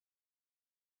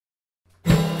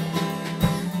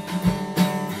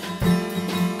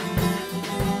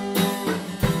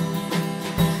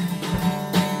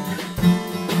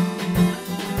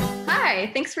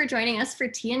Thanks for joining us for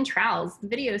Tea and Trowels, the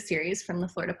video series from the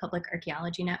Florida Public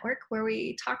Archaeology Network, where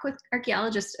we talk with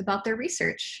archaeologists about their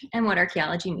research and what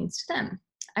archaeology means to them.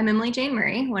 I'm Emily Jane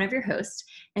Murray, one of your hosts,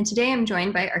 and today I'm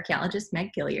joined by archaeologist Meg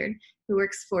Gilliard, who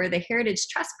works for the Heritage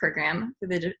Trust Program for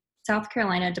the South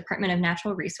Carolina Department of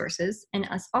Natural Resources and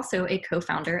is also a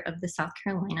co-founder of the South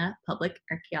Carolina Public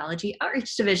Archaeology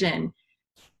Outreach Division.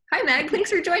 Hi, Meg. Thanks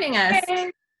for joining us.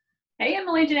 Hey,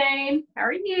 Emily Jane. How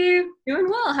are you? Doing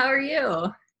well. How are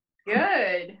you?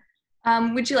 Good.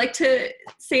 Would you like to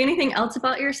say anything else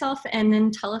about yourself and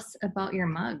then tell us about your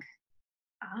mug?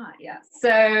 Yeah.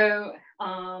 So,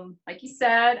 like you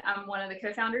said, I'm one of the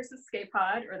co-founders of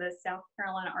s.si.edu, or the South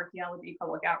Carolina Archaeology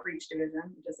Public Outreach Division,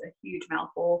 which is a huge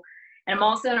mouthful. And I'm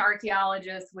also an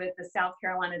archaeologist with the South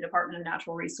Carolina Department of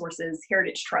Natural Resources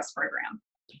Heritage Trust Program.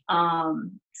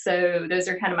 So those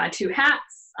are kind of my two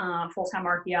hats, full-time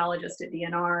archaeologist at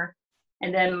DNR.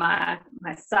 And then my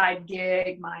side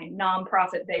gig, my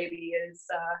nonprofit baby is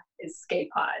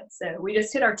s.si.edu. So we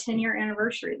just hit our 10-year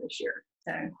anniversary this year.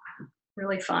 So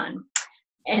really fun.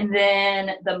 And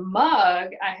then the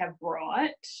mug I have brought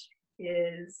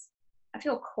is, I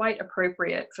feel, quite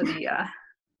appropriate for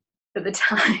the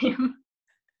time.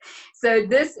 So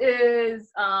this is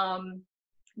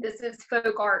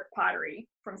folk art pottery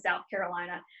from South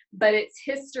Carolina, but its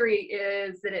history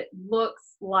is that it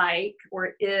looks like,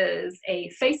 or is, a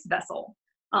face vessel.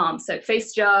 So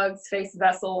face jugs, face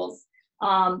vessels.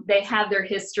 They have their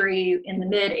history in the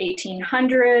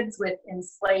mid-1800s with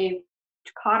enslaved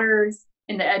potters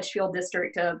in the Edgefield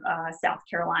district of South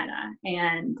Carolina.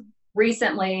 And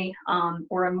recently,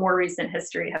 or in more recent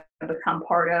history, have become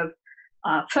part of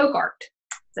folk art.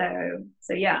 So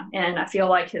yeah, and I feel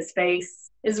like his face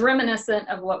is reminiscent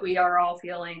of what we are all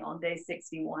feeling on day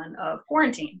 61 of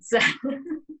quarantine. So,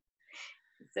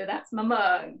 so that's my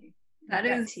mug. That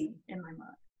is tea in my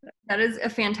mug. That is a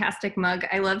fantastic mug.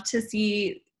 I love to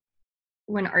see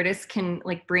when artists can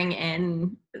like bring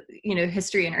in,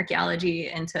 history and archaeology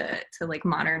into like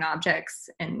modern objects,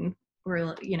 and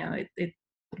we're, I think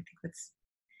it's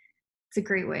a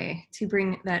great way to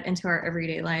bring that into our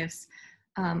everyday lives.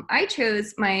 I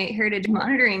chose my Heritage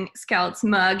Monitoring Scouts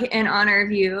mug in honor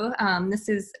of you. This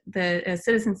is the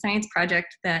citizen science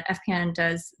project that FCAN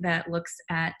does that looks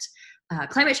at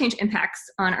climate change impacts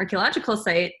on archaeological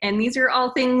sites. And these are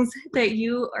all things that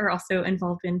you are also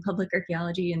involved in: public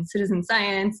archaeology and citizen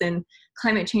science and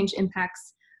climate change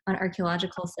impacts on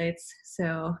archaeological sites.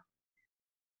 So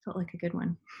felt like a good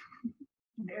one.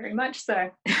 Very much so.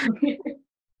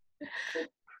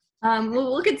 Well,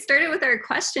 we'll get started with our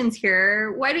questions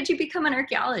here. Why did you become an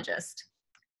archaeologist?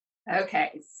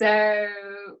 Okay, so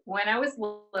when I was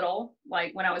little,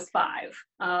 like when I was 5,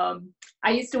 I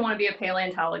used to want to be a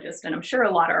paleontologist, and I'm sure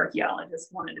a lot of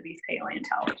archaeologists wanted to be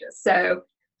paleontologists. So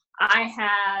I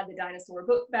had the dinosaur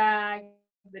book bag,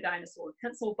 the dinosaur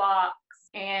pencil box,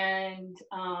 and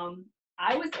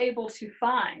I was able to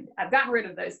find, I've gotten rid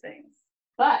of those things,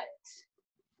 but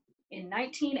in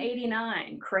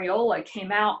 1989, Crayola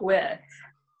came out with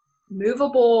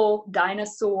movable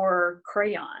dinosaur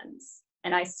crayons,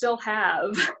 and I still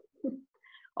have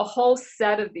a whole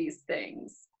set of these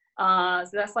things. So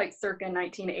that's like circa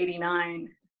 1989,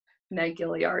 Meg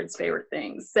Gilliard's favorite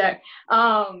things. So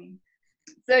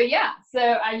yeah, so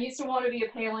I used to want to be a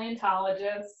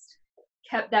paleontologist,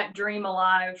 kept that dream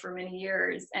alive for many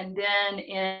years, and then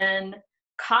in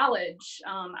college,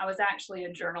 I was actually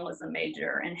a journalism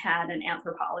major and had an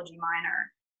anthropology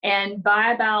minor. And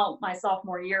by about my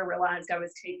sophomore year, realized I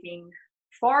was taking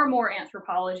far more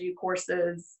anthropology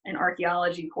courses and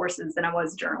archaeology courses than I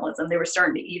was journalism. They were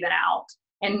starting to even out,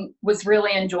 and was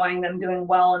really enjoying them, doing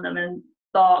well in them, and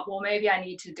thought, well, maybe I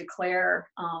need to declare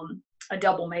a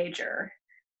double major.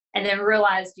 And then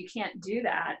realized you can't do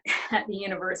that at the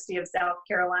University of South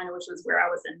Carolina, which was where I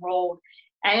was enrolled.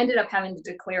 I ended up having to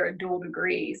declare a dual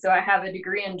degree. So I have a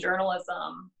degree in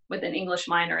journalism with an English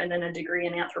minor, and then a degree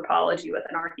in anthropology with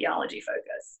an archaeology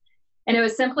focus. And it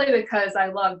was simply because I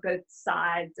love both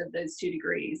sides of those two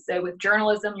degrees. So with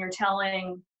journalism, you're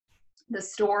telling the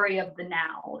story of the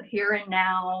now, here and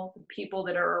now, the people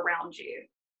that are around you.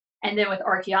 And then with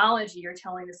archaeology, you're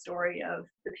telling the story of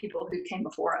the people who came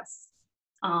before us.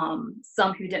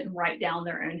 Some who didn't write down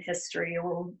their own history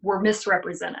or were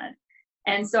misrepresented.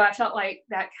 And so I felt like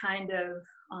that kind of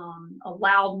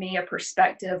allowed me a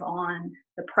perspective on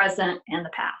the present and the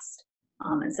past.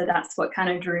 And so that's what kind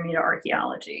of drew me to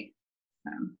archaeology.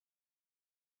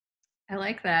 I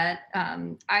like that.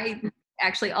 I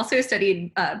actually also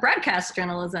studied broadcast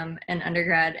journalism in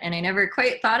undergrad, and I never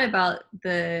quite thought about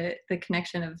the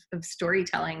connection of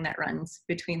storytelling that runs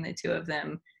between the two of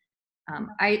them.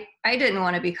 I didn't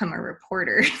want to become a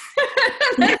reporter.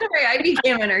 That's why I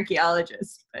became an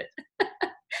archaeologist, but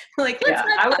like, yeah,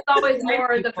 I was always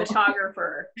more the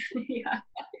photographer. Yeah.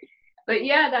 But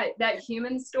yeah, that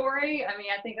human story, I mean,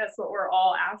 I think that's what we're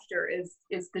all after is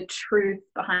the truth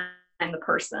behind the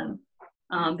person,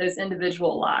 those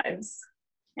individual lives,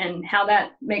 and how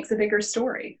that makes a bigger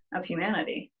story of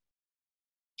humanity.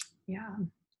 Yeah.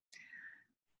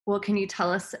 Well, can you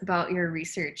tell us about your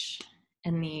research?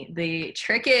 And the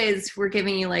trick is we're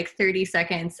giving you like 30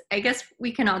 seconds. I guess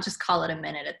we can all just call it a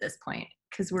minute at this point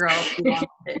because we're all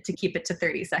to keep it to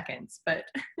 30 seconds. But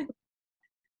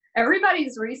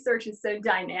everybody's research is so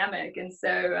dynamic and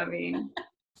so, I mean,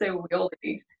 so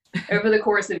wieldy. Over the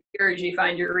course of years, you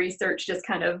find your research just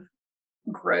kind of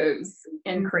grows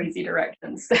in crazy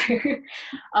directions.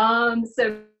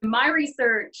 So my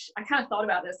research, I kind of thought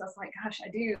about this. I was like, gosh, I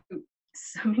do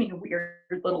so many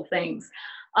weird little things.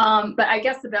 But I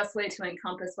guess the best way to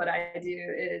encompass what I do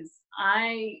is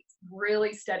I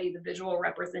really study the visual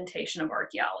representation of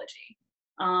archaeology.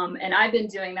 And I've been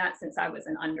doing that since I was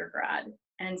an undergrad.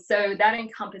 And so that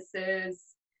encompasses,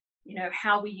 you know,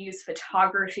 how we use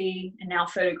photography and now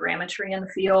photogrammetry in the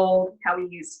field, how we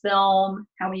use film,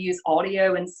 how we use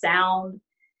audio and sound.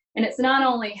 And it's not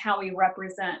only how we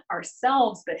represent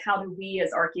ourselves, but how do we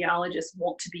as archaeologists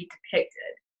want to be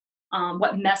depicted?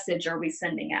 What message are we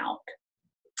sending out?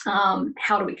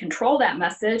 How do we control that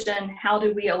message? And how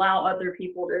do we allow other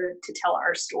people to tell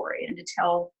our story and to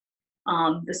tell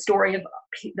the story of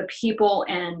the people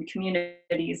and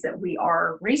communities that we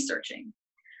are researching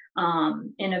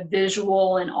in a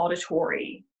visual and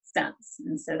auditory sense?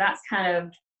 And so that's kind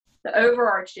of the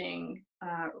overarching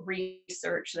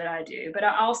research that I do. But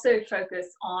I also focus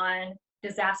on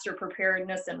disaster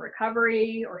preparedness and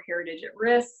recovery, or heritage at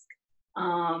risk,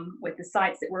 with the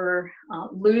sites that we're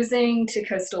losing to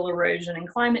coastal erosion and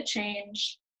climate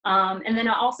change. And then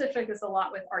I also focus a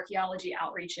lot with archaeology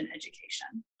outreach and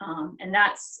education. And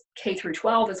that's K through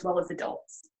 12 as well as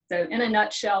adults. So in a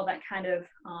nutshell, that kind of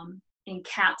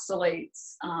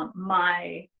encapsulates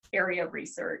my area of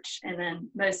research, and then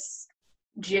most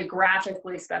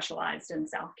geographically specialized in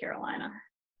South Carolina.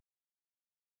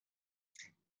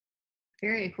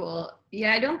 Very cool.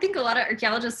 Yeah, I don't think a lot of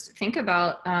archaeologists think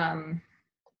about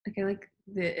like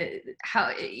the how,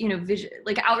 you know,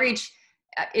 like outreach.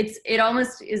 It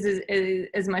almost is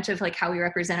as much of like how we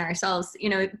represent ourselves. You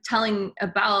know, telling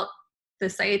about the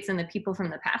sites and the people from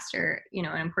the past are, you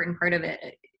know, an important part of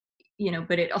it. You know,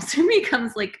 but it also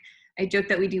becomes like, I joke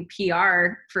that we do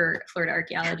PR for Florida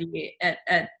archaeology at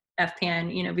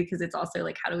FPN. You know, because it's also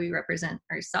like, how do we represent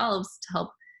ourselves to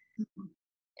help.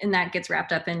 And that gets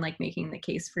wrapped up in like making the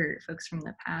case for folks from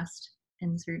the past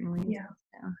in certain ways. Yeah.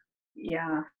 So.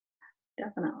 Yeah,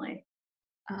 definitely.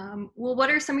 Well,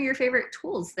 what are some of your favorite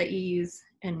tools that you use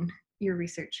in your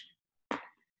research?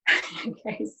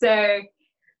 Okay, so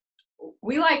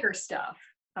we like our stuff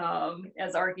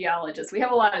as archaeologists. We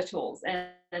have a lot of tools, and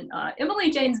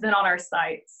Emily Jane's been on our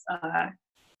sites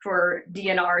for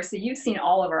DNR, so you've seen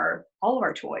all of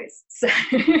our toys. So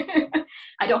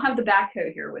I don't have the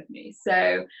backhoe here with me.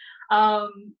 So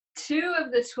two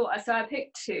of the tools, so I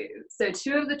picked two. So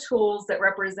two of the tools that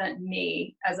represent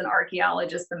me as an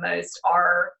archaeologist the most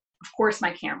are, of course,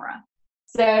 my camera.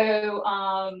 So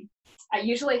I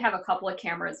usually have a couple of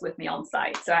cameras with me on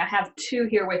site. So I have two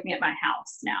here with me at my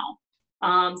house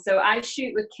now. So I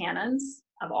shoot with Canons.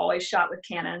 I've always shot with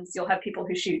Canons. You'll have people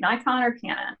who shoot Nikon or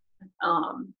Canon.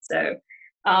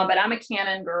 But I'm a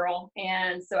Canon girl,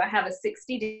 and so I have a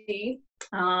 60D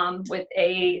with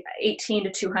a 18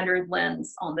 to 200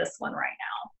 lens on this one right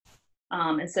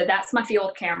now. And so that's my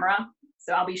field camera.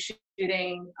 So I'll be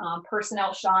shooting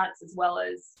personnel shots as well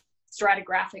as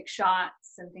stratigraphic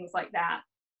shots and things like that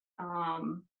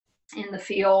in the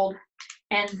field.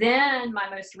 And then my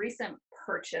most recent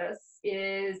purchase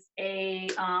is a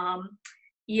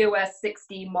EOS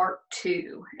 60 Mark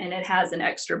II, and it has an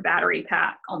extra battery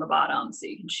pack on the bottom so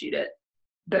you can shoot it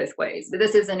both ways. But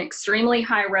this is an extremely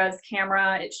high-res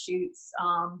camera. It shoots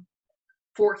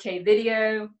 4K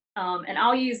video, and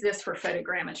I'll use this for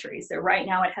photogrammetry. So right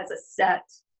now it has a set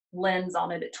lens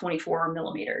on it at 24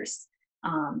 millimeters.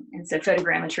 And so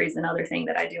photogrammetry is another thing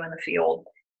that I do in the field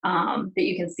that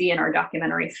you can see in our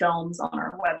documentary films on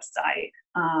our website.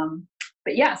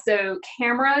 But yeah, so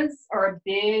cameras are a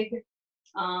big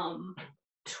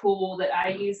tool that I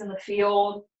use in the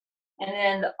field. And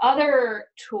then the other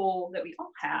tool that we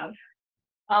all have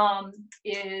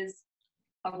is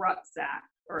a rucksack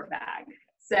or a bag.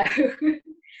 So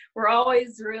we're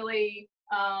always really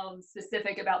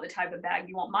specific about the type of bag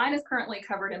you want. Mine is currently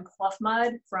covered in pluff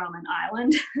mud from an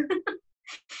island.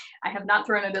 I have not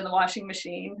thrown it in the washing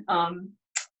machine.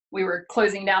 We were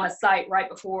closing down a site right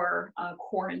before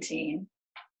quarantine.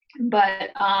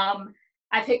 But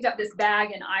I picked up this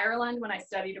bag in Ireland when I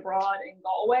studied abroad in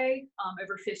Galway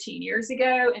over 15 years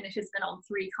ago, and it has been on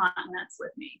 3 continents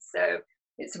with me. So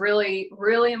it's really,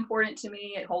 really important to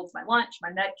me. It holds my lunch,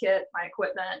 my med kit, my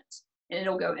equipment, and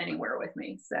it'll go anywhere with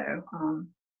me. So,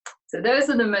 so those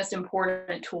are the most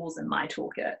important tools in my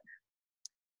toolkit.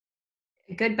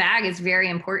 A good bag is very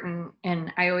important.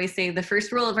 And I always say the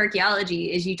first rule of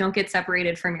archaeology is you don't get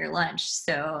separated from your lunch.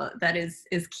 So that is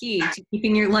key to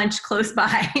keeping your lunch close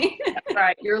by.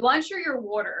 Right. Your lunch or your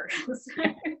water.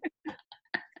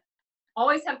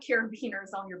 Always have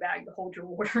carabiners on your bag to hold your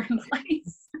water in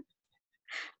place.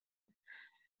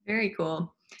 Very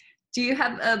cool. Do you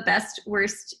have a best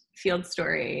worst field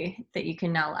story that you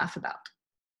can now laugh about?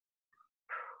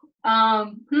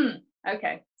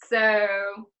 Okay. So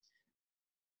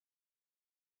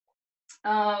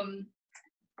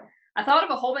I thought of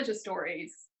a whole bunch of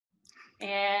stories,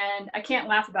 and I can't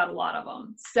laugh about a lot of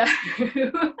them. So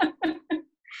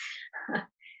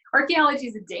archaeology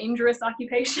is a dangerous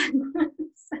occupation.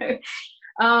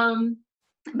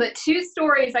 But 2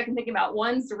 stories I can think about.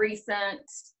 One's recent,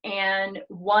 and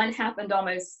one happened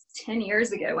almost 10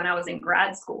 years ago when I was in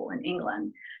grad school in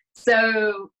England.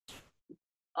 So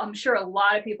I'm sure a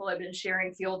lot of people have been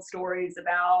sharing field stories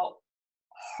about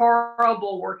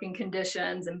horrible working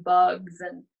conditions and bugs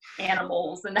and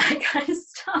animals and that kind of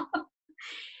stuff.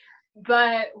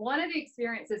 But one of the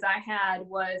experiences I had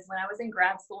was when I was in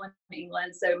grad school in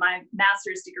England. So my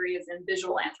master's degree is in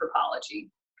visual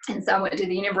anthropology. And so I went to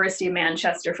the University of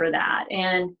Manchester for that.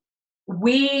 And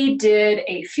we did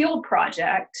a field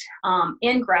project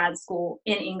in grad school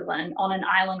in England on an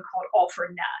island called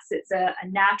Alford Ness. It's a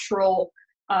natural,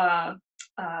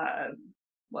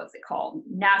 what's it called?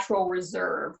 Natural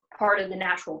reserve, part of the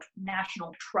National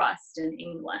Trust in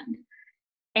England.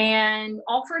 And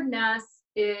Alford Ness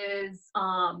is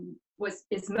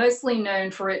mostly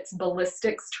known for its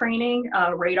ballistics training.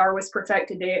 Radar was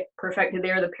perfected there.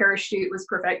 The parachute was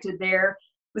perfected there.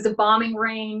 It was a bombing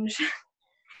range.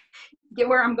 Get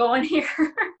where I'm going here?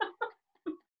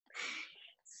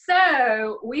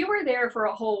 So we were there for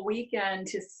a whole weekend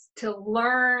to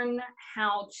learn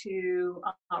how to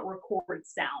record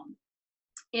sound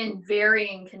in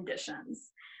varying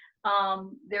conditions.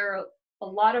 There are a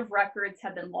lot of records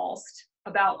have been lost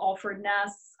about Alford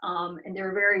Ness, and there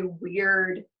are very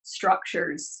weird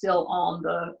structures still on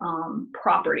the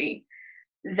property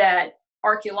that,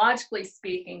 archaeologically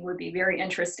speaking, would be very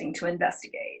interesting to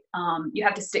investigate. You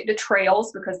have to stick to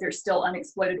trails because there's still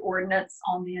unexploded ordnance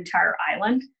on the entire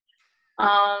island.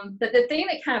 But the thing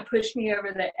that kind of pushed me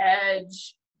over the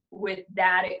edge with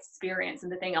that experience,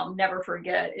 and the thing I'll never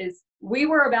forget, is we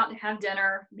were about to have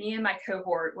dinner. Me and my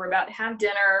cohort were about to have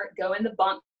dinner, go in the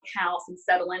bunk house and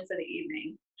settle in for the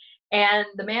evening. And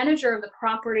the manager of the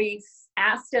property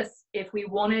asked us if we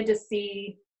wanted to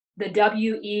see the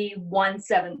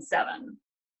WE-177.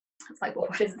 It's like, well,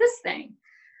 what is this thing?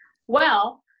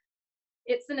 Well,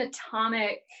 it's an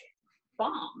atomic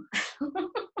bomb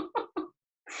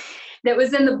that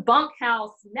was in the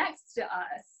bunkhouse next to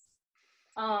us.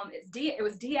 It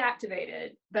was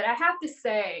deactivated, but I have to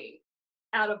say,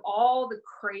 out of all the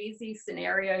crazy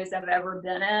scenarios I've ever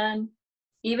been in,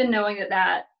 even knowing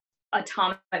that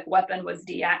atomic weapon was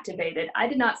deactivated, I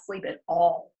did not sleep at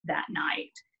all that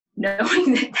night,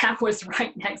 knowing that was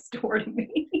right next door to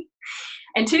me.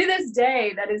 And to this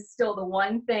day, that is still the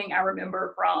one thing I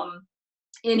remember from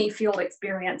any field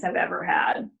experience I've ever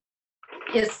had,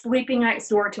 is sleeping next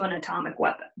door to an atomic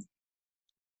weapon.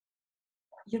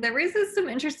 Yeah, that raises some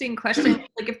interesting questions.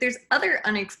 Like, if there's other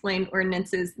unexplained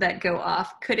ordinances that go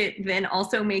off, could it then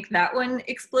also make that one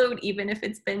explode, even if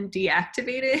it's been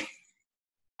deactivated?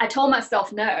 I told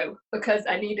myself no, because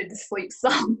I needed to sleep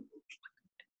some.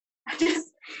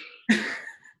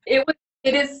 It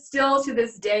is still to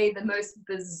this day the most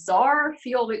bizarre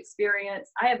field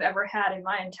experience I have ever had in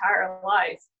my entire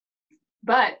life,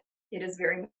 but it is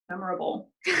very memorable.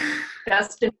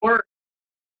 Best and worst.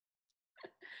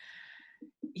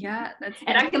 Yeah,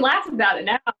 and I can laugh about it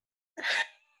now.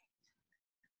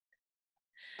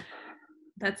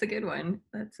 That's a good one.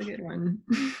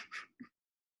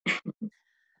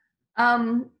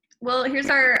 Well, here's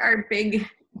our big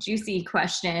juicy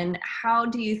question. How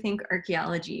do you think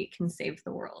archaeology can save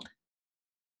the world?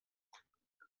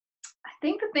 I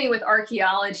think the thing with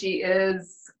archaeology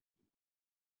is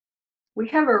we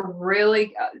have a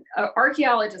really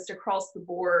archaeologists across the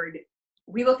board.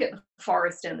 We look at the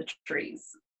forest and the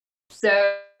trees.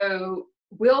 So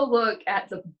we'll look at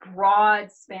the broad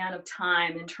span of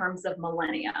time in terms of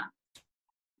millennia.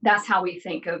 That's how we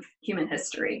think of human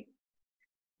history.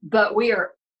 But we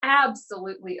are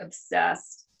absolutely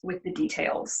obsessed with the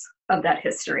details of that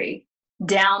history,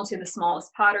 down to the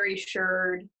smallest pottery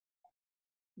sherd,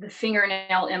 the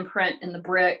fingernail imprint in the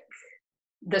brick,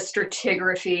 the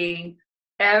stratigraphy,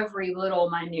 every little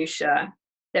minutia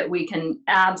that we can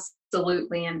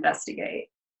absolutely investigate.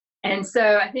 And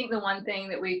so I think the one thing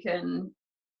that we can,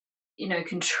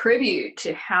 contribute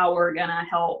to how we're going to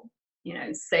help,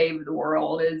 save the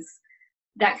world is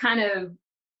that kind of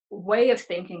way of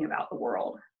thinking about the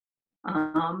world,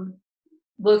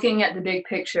 looking at the big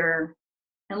picture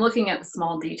and looking at the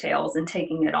small details and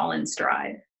taking it all in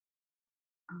stride,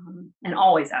 and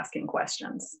always asking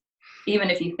questions, even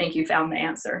if you think you found the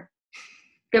answer.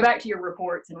 Go back to your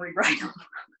reports and rewrite them.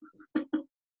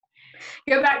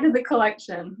 Go back to the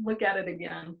collection, look at it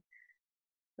again.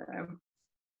 So I was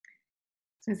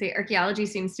gonna say, archaeology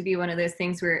seems to be one of those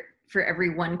things where for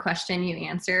every one question you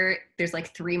answer, there's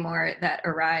like 3 more that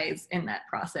arise in that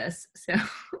process. So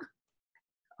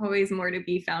always more to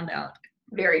be found out.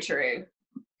 Very true.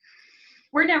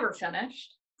 We're never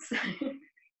finished.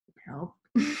 No.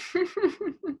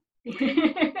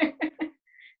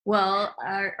 Well,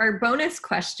 our bonus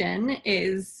question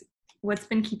is, what's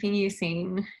been keeping you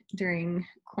sane during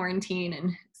quarantine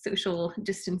and social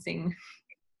distancing?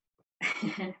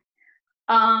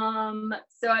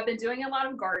 So I've been doing a lot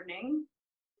of gardening.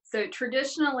 So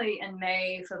traditionally in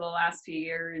May for the last few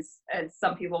years, as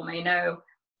some people may know,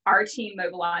 our team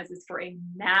mobilizes for a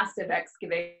massive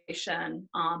excavation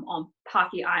on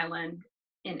Pocky Island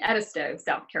in Edisto,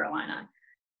 South Carolina.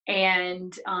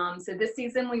 And so this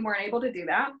season we weren't able to do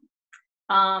that.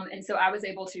 And so I was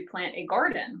able to plant a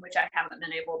garden, which I haven't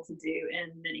been able to do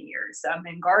in many years. So I've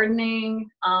been gardening,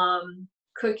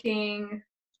 cooking,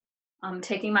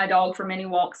 taking my dog for many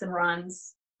walks and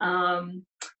runs. And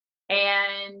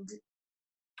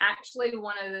actually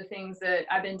one of the things that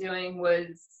I've been doing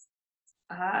was,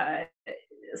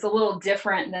 it's a little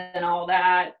different than all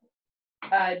that.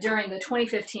 During the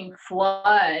 2015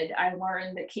 flood, I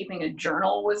learned that keeping a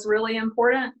journal was really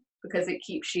important because it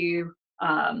keeps you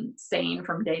sane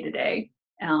from day to day.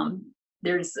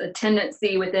 There's a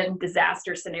tendency within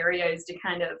disaster scenarios to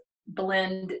kind of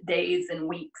blend days and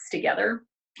weeks together.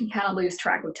 You kind of lose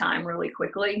track of time really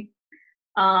quickly.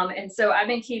 And so I've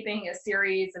been keeping a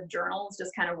series of journals,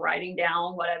 just kind of writing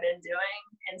down what I've been doing.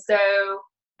 And so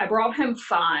I brought home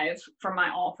 5 from my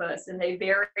office, and they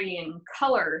vary in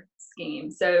color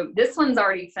scheme. So this one's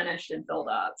already finished and filled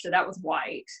up. So that was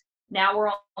white. Now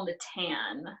we're on the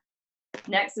tan.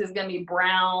 Next is going to be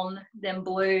brown, then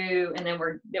blue, and then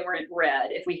we're in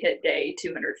red if we hit day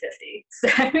 250. So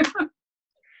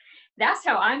that's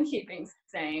how I'm keeping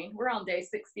sane. We're on day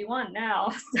 61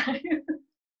 now. So.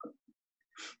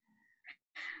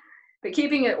 But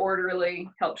keeping it orderly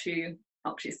helps you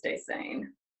stay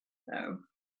sane. So.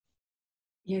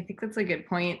 Yeah, I think that's a good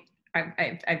point.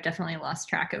 I've definitely lost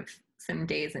track of some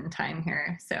days and time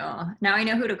here. So now I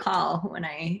know who to call when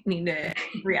I need a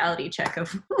reality check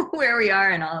of where we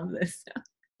are in all of this stuff.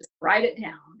 Just write it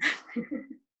down.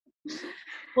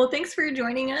 Well, thanks for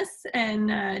joining us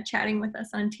and chatting with us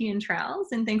on Tea and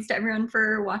Trowels. And thanks to everyone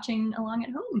for watching along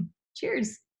at home.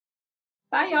 Cheers.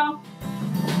 Bye, y'all.